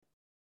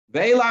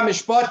Ve'ela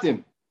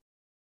mishpatim.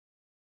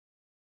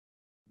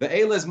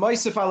 Ve'ela is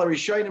moisef ala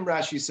rishonim,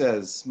 Rashi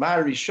says. Ma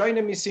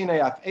rishonim misinai,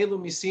 af elu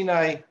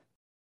misinai.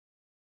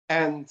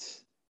 And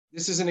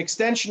this is an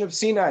extension of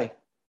Sinai,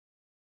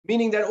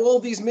 meaning that all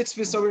these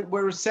mitzvahs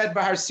were said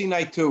by Har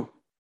Sinai too.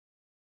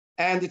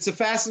 And it's a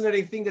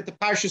fascinating thing that the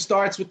parsha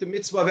starts with the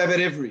mitzvah of Eved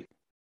Ivri,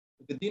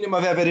 the dinim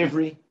of Eved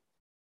Ivri.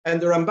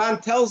 And the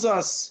Ramban tells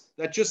us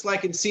that just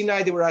like in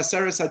Sinai there were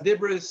Aseres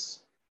Adibris,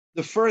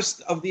 the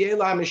first of the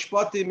Elah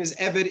Mishpatim is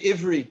Eved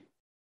Ivri.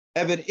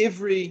 Eved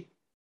Ivri,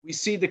 we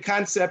see the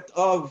concept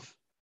of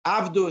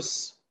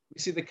Avdus, we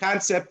see the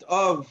concept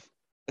of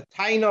a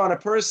taina on a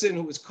person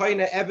who is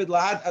koine Eved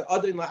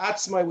Adin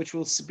La'atzmai, which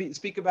we'll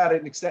speak about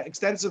it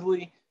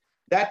extensively.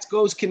 That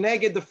goes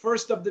keneged the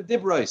first of the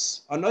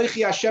dibros.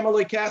 Anoichi Hashem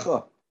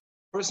Elokecha.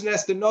 Person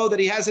has to know that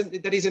he's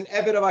an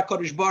Eved of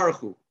HaKadosh Baruch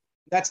Hu.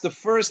 That's the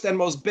first and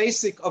most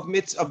basic of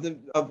the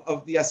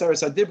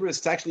Aseres HaDibros.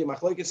 It's actually a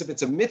machlokes if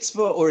it's a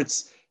mitzvah or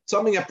it's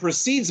something that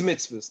precedes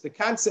mitzvahs. The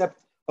concept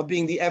of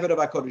being the Eved of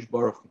HaKadosh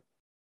Baruch Hu.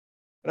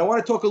 And I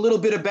want to talk a little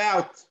bit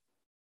about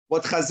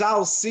what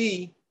Chazal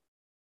see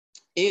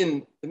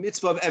in the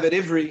mitzvah of Eved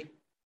Ivri,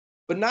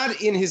 but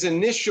not in his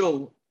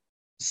initial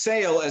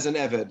sale as an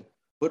Eved,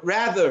 but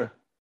rather,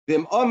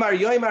 Vim Omar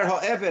Yoimar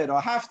HaEved,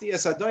 Ahafti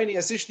Es Adoni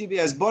Es Ishti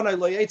V'es Bonai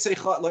Lo Yetzei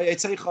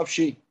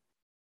Chavshi.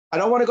 I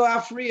don't want to go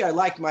out free. I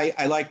like my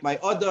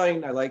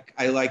Adon. I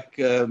like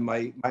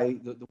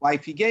the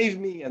wife he gave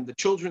me and the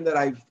children that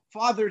I've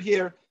fathered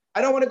here. I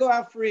don't want to go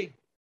out free.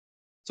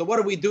 So what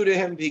do we do to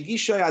him?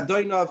 V'gishay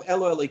Adonov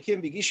Elo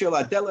Elikim V'gishay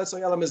Ladeles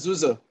Oyala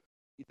Mezuzah.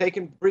 You take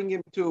him, bring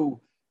him to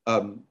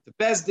the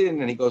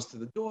Bezdin, and he goes to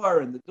the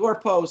door and the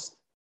doorpost.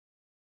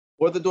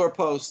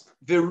 V'rotza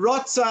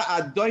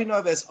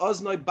Adonov es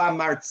Oznoi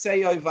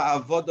B'martzei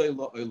V'avodoi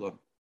Lo'olam.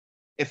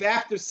 If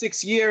after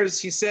 6 years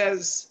he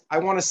says, I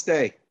want to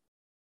stay.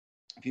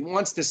 If he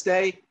wants to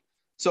stay,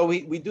 so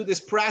we do this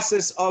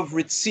process of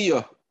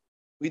ritziyah.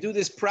 We do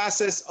this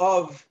process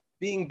of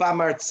being with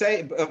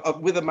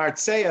a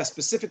martzeya,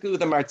 specifically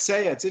with a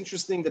martzeya. It's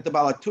interesting that the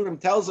Balaturim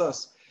tells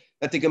us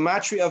that the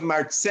gematria of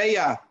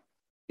martzeya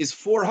is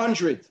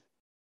 400.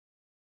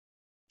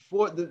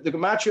 The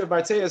gematria of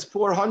martzeya is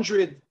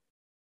 400,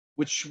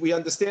 which we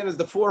understand as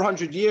the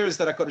 400 years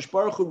that HaKadosh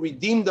Baruch Hu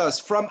redeemed us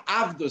from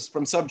avdus,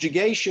 from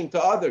subjugation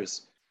to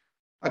others.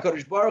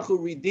 HaKadosh Baruch Hu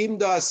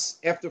redeemed us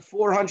after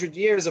 400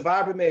 years of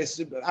Arba Me'ez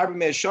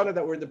Shana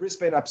that were in the Bris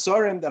Bein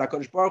Absorim, that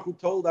HaKadosh Baruch Hu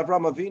told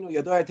Avrohom Avinu,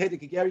 Yadoy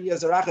HaTedek Igeri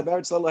Yezaracha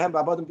Be'eretz Lalohem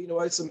Ba'abodim Binu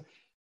Oisim,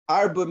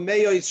 Arba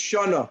Me'ez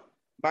Shana.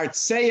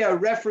 Martzeya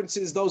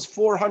references those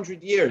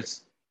 400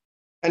 years.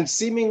 And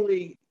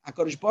seemingly,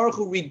 HaKadosh Baruch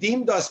Hu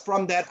redeemed us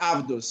from that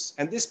Avdus.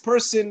 And this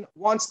person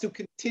wants to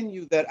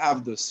continue that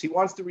Avdus. He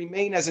wants to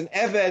remain as an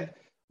Eved.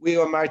 We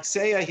are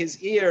Martzeya his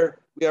ear.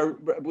 We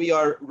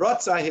are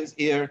Rotza his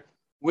ear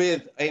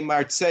with a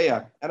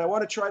Martzeya. And I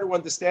want to try to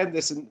understand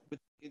this in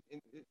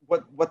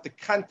what the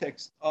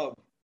context of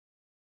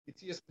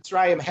Yetzias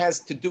Mitzrayim has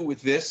to do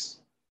with this.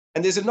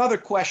 And there's another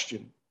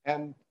question,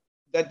 and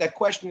that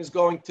question is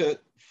going to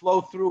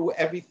flow through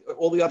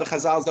all the other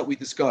chazals that we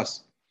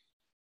discuss.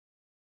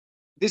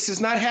 This is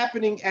not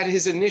happening at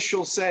his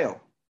initial sale.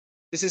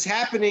 This is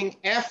happening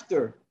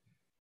after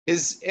he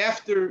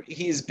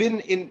has been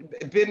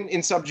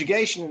in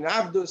subjugation in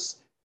Avdus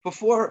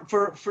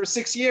for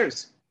 6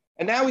 years.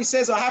 And now he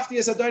says, why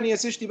is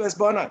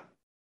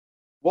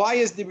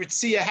the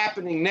Ritziyah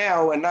happening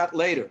now and not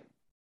later?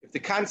 If the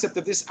concept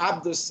of this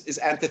Abdus is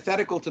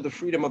antithetical to the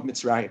freedom of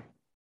Mitzrayim.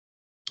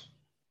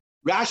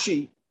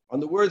 Rashi, on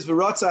the words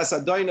V'rotzas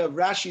Adoinav,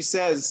 Rashi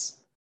says,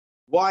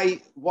 why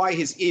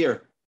his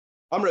ear?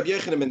 Amr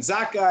Yochanan ben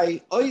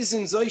Zakkai,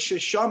 Oizin Zoishe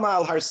Shama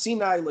al Har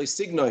Sinai lo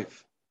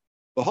Signov,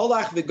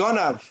 V'holach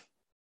V'gonav.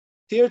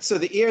 Tirtza,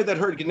 the ear that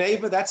heard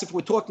Gneva, that's if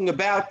we're talking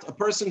about a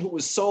person who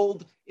was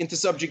sold into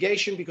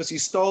subjugation because he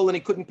stole and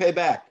he couldn't pay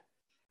back.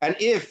 And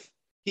if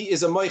he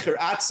is a Moicher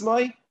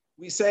Atzmai,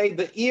 we say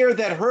the ear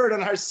that heard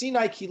on Har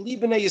Sinai, Ki li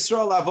b'nei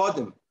Yisrael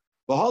avodim,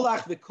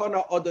 V'holach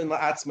v'kona odon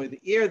la'atzmai,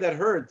 the ear that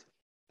heard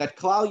that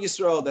Klal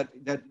Yisrael,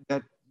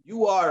 that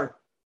you are,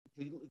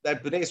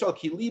 that b'nei Yisrael,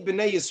 Ki li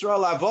b'nei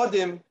Yisrael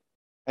avodim,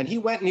 and he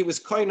went and he was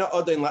koina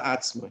odon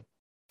la'atzmai.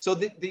 So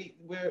the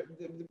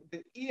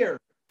ear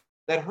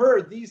that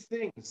heard these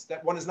things,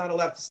 that one is not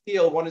allowed to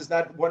steal, one is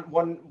an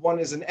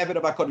Eved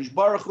of HaKadosh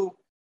Baruch Hu,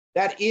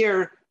 that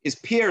ear is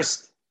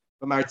pierced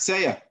by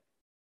Martzeya.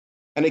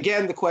 And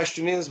again, the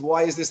question is,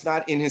 why is this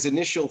not in his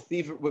initial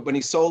thievery when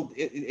he sold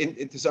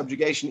into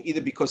subjugation,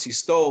 either because he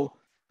stole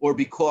or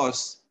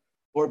because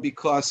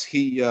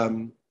he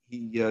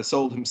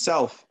sold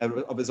himself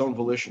of his own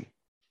volition?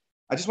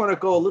 I just want to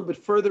go a little bit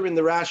further in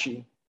the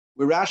Rashi,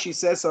 where Rashi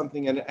says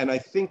something, and I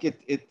think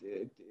it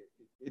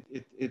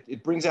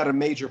brings out a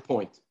major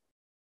point.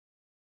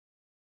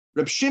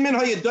 Reb Shimon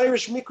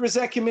hayadayrish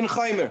mikrazeh kimin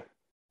chaymer,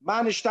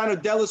 man ishtanu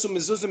delis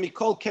u'mezuzah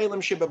mikol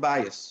kelim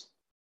shebabayis.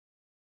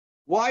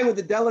 Why would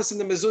the delis and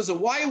the mezuzah?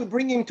 Why would we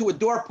bring him to a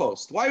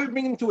doorpost? Why would we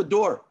bring him to a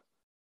door?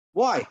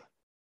 Why?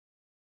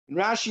 And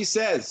Rashi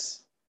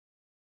says,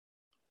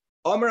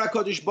 Omer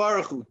HaKadosh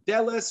Baruch Hu,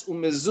 Deles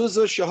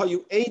u'mezuzah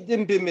shehayu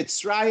eidim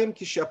b'Mitzrayim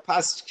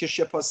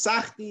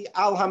kishepasachti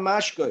al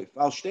hamashkoif,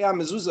 al shtei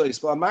hamezuzahis,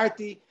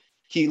 v'amarti,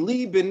 ki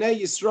li b'nei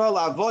Yisrael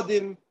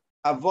avodim,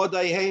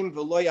 avodayhem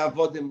v'loy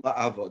avodim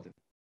la'avodim.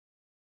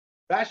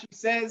 Rashi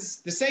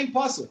says, the same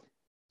pasuk,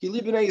 ki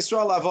li b'nei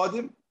Yisrael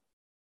avodim.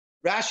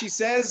 Rashi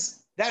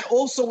says, that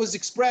also was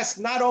expressed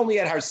not only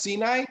at Har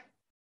Sinai,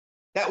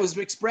 that was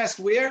expressed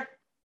where?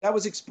 That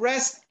was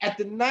expressed at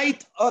the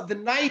night of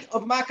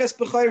Makas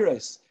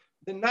Bechoros,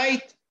 the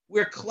night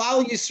where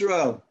Klal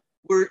Yisrael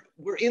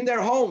were in their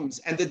homes,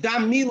 and the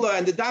Dam Mila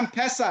and the Dam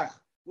Pesach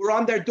were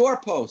on their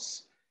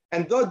doorposts,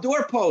 and the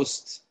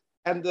doorposts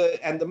and the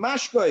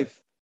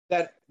mashkoif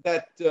that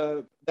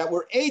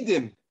were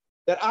edim,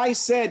 that I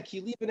said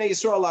Ki li b'nei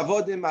Yisrael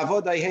avodim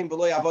avodayhem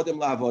v'loy avodim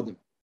la'avodim.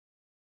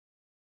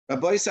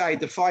 Rabbi said, I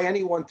defy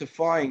anyone to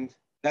find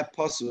that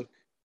pasuk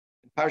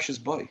in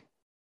Parshas Boy.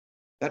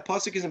 That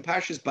pasuk is in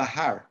Parshas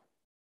Bahar.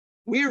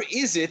 Where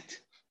is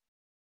it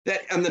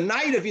that on the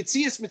night of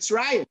Yetzias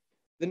Mitzrayim,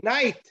 the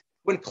night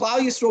when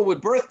Klal Yisrael were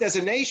birthed as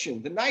a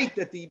nation, the night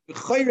that the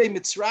Bechorei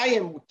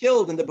Mitzrayim were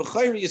killed and the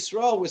Bechorei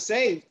Yisrael were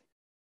saved,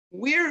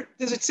 where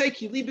does it say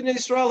Ki li b'nei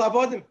Yisrael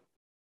avodim? It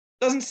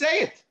doesn't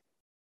say it.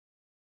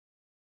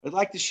 I'd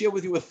like to share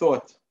with you a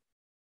thought.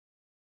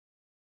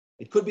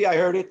 It could be I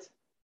heard it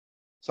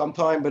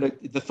sometime,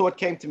 but the thought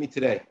came to me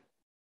today.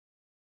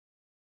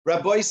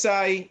 Rabbi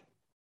say,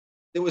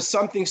 there was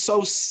something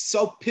so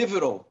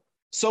pivotal,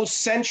 so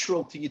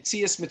central to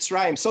Yetzias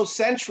Mitzrayim, so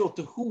central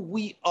to who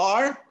we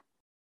are,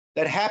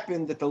 that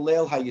happened at the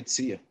Leil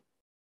HaYetziyah.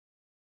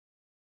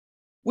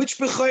 Which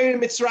Bechorei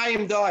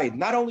Mitzrayim died?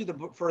 Not only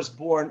the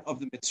firstborn of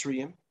the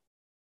Mitzrayim,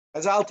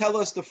 as I'll tell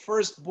us, the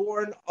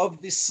firstborn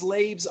of the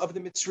slaves of the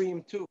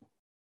Mitzrayim too,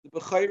 the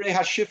Bechorei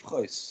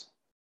HaShifchos.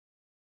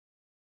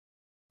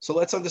 So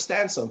let's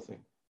understand something.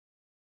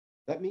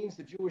 That means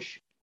the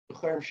Jewish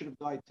Bechorim should have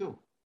died too,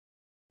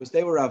 because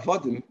they were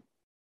avodim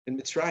in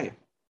Mitzrayim.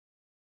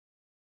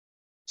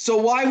 So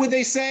why were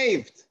they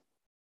saved?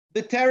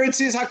 The teretz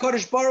is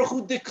HaKadosh Baruch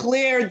Hu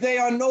declared they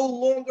are no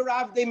longer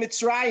avdei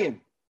Mitzrayim.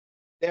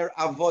 They're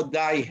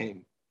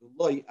avodayhem,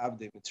 loy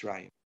avdei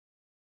Mitzrayim.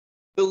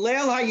 The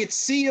Leil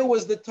HaYetziyah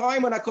was the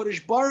time when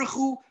HaKadosh Baruch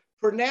Hu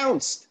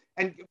pronounced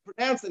and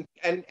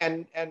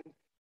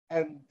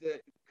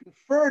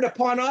conferred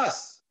upon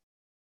us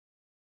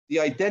the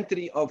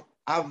identity of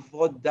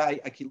Avodai,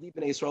 Ki li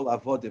b'nei Yisrael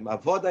avodim,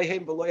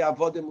 avodayhem v'loy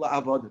avodim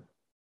la'avodim.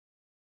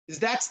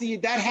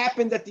 That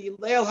happened at the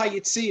Leil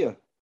HaYetziyah.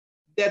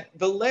 That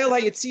the Leil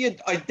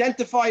HaYetziyah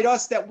identified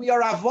us that we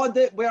are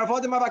avodim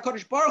of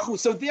HaKadosh Baruch Hu.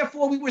 So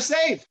therefore we were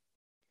saved.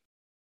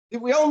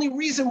 The only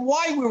reason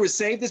why we were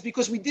saved is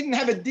because we didn't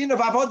have a din of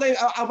avdei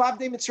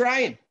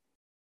Mitzrayim.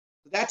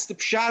 That's the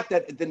pshat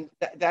that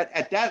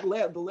at that the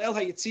Leil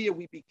HaYetziyah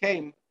we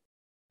became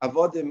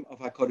avodim of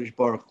HaKadosh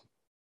Baruch Hu.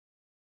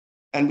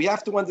 And we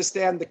have to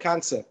understand the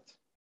concept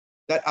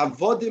that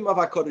avodim of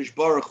HaKadosh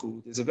Baruch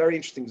Hu, there's a very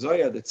interesting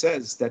zoya that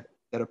says that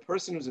a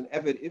person who's an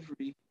Eved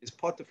Ivri is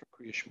potter for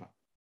Kriya Shema.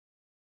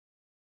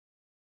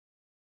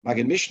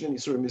 Magen Mishnah in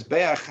Yisur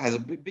Mizbeach has a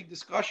big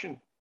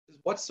discussion.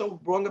 What's so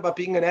wrong about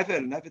being an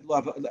Eved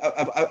la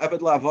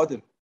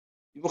avodim?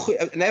 An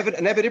Eved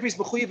Ivri is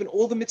mechuyev in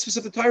all the mitzvahs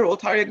of the Torah, all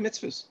Taryag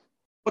mitzvahs.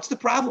 What's the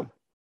problem?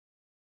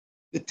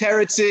 The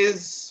teretz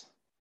is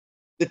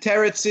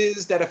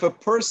that if a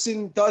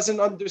person doesn't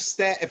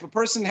understand, if a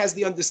person has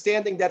the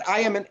understanding that I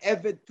am an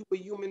Eved to a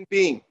human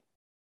being,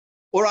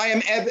 or I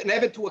am an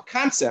Eved to a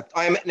concept,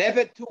 I am an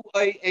Eved to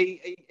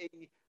a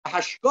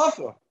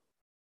hashkafa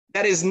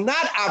that is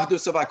not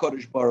Avdus of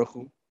HaKadosh Baruch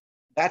Hu,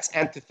 that's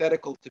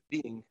antithetical to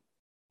being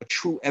a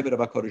true Eved of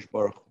HaKadosh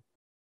Baruch Hu.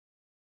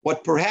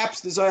 What perhaps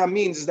the Zohar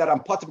means is that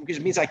I'm part of Kriya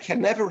Shema, means I can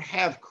never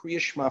have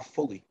Kriya Shema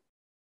fully.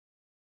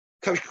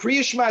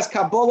 Kriya Shema is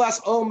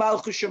Kabbalas O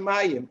Malchus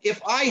Shemayim. If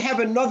I have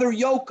another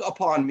yoke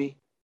upon me,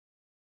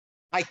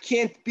 I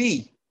can't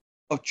be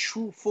a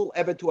true full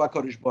Eved to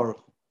HaKadosh Baruch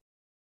Hu.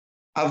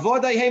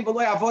 Avodayhem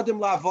v'loy avodim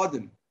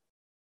la'avodim.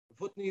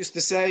 Putney used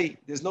to say,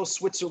 there's no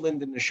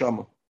Switzerland in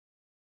Neshama.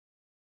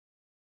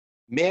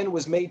 Man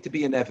was made to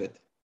be an Eved.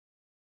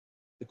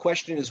 The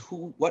question is,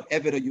 what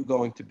Eved are you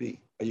going to be?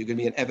 Are you going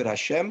to be an Eved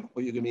Hashem,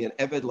 or are you going to be an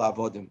Eved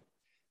la'avodim?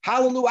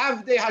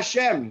 Hallelujah, Avdei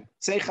Hashem.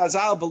 Say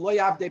Chazal v'loy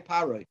Avdei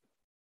Paroi.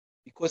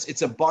 Because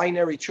it's a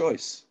binary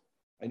choice.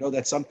 I know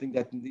that's something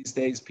that in these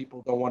days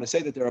people don't want to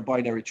say that there are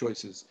binary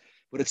choices,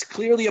 but it's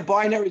clearly a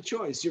binary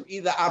choice. You're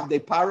either Avdei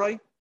Paroi,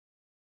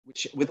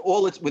 which with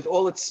all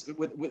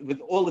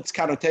its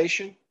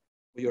connotation,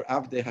 or you're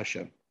Avdei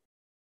Hashem.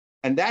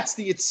 And that's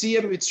the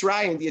Yetzias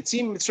Mitzrayim. The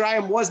Yetzias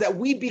Mitzrayim was that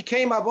we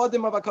became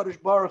avodim of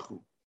HaKadosh Baruch Hu.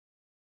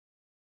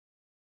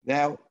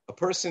 Now, a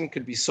person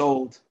could be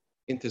sold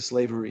into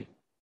slavery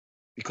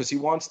because he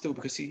wants to,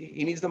 because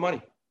he needs the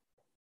money.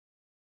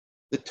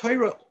 The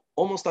Torah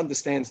almost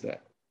understands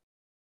that.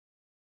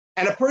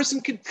 And a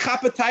person could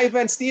chop a taiva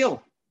and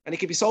steal, and he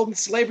could be sold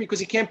into slavery because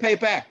he can't pay it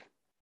back.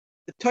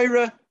 The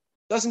Torah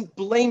doesn't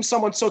blame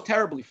someone so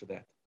terribly for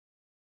that.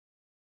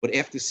 But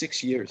after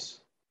 6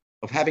 years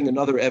of having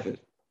another Eved,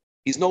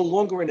 He's no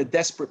longer in a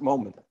desperate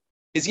moment.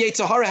 His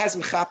Yetzer Hara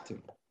hasn't chapped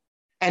him.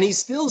 And he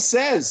still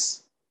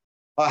says,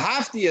 I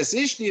want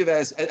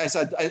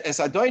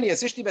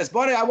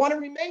to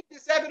remain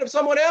this Eved of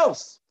someone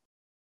else.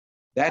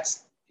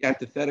 That's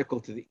antithetical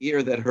to the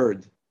ear that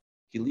heard.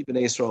 And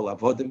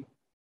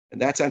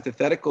that's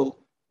antithetical.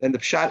 And the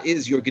pshat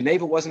is your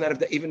Geneva wasn't out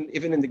of even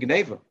in the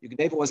Geneva. Your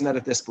Geneva wasn't out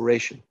of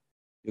desperation.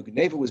 Your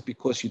Geneva was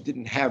because you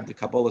didn't have the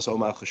Kabbalah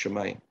Malchus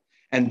Shemayim.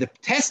 And the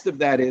test of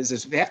that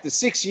is after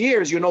 6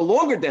 years, you're no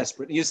longer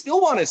desperate and you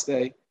still want to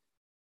stay.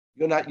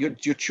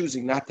 You're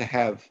choosing not to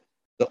have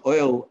the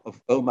oil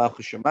of oil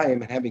Malchus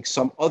Shemayim and having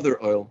some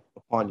other oil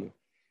upon you.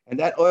 And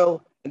that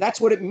oil, and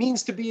that's what it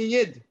means to be a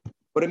Yid.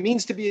 What it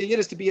means to be a Yid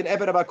is to be an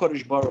Eved of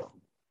HaKadosh Baruch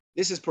Hu.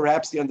 This is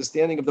perhaps the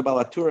understanding of the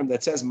Balaturim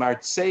that says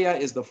Martseya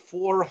is the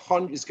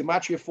 400, is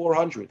Gematria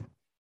 400.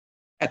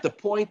 At the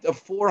point of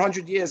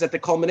 400 years, at the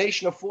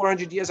culmination of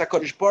 400 years,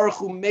 HaKadosh Baruch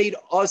Hu made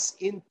us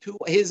into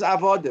his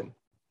avodim.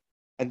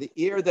 And the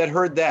ear that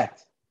heard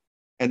that,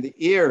 and the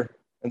ear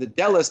and the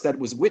delis that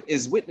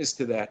is witness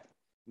to that,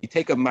 we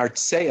take a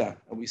Martseya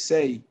and we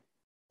say,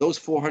 those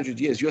 400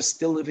 years, you're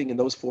still living in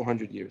those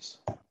 400 years.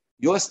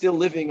 You're still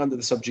living under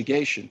the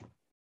subjugation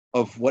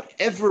of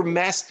whatever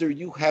master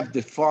you have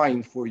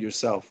defined for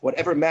yourself,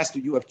 whatever master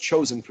you have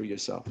chosen for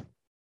yourself.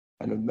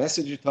 And the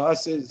message to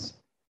us is,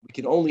 we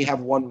can only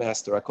have one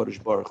master,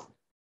 HaKadosh Baruch Hu.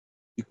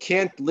 You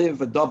can't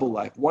live a double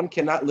life. One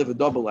cannot live a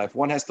double life.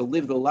 One has to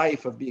live the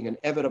life of being an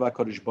Eved of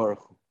HaKadosh Baruch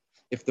Hu.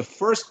 If the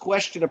first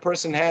question a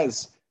person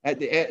has at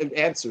the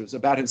answers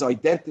about his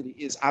identity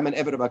is, I'm an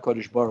Eved of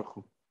HaKadosh Baruch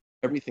Hu,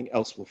 everything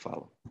else will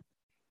follow.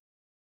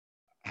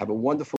 Have a wonderful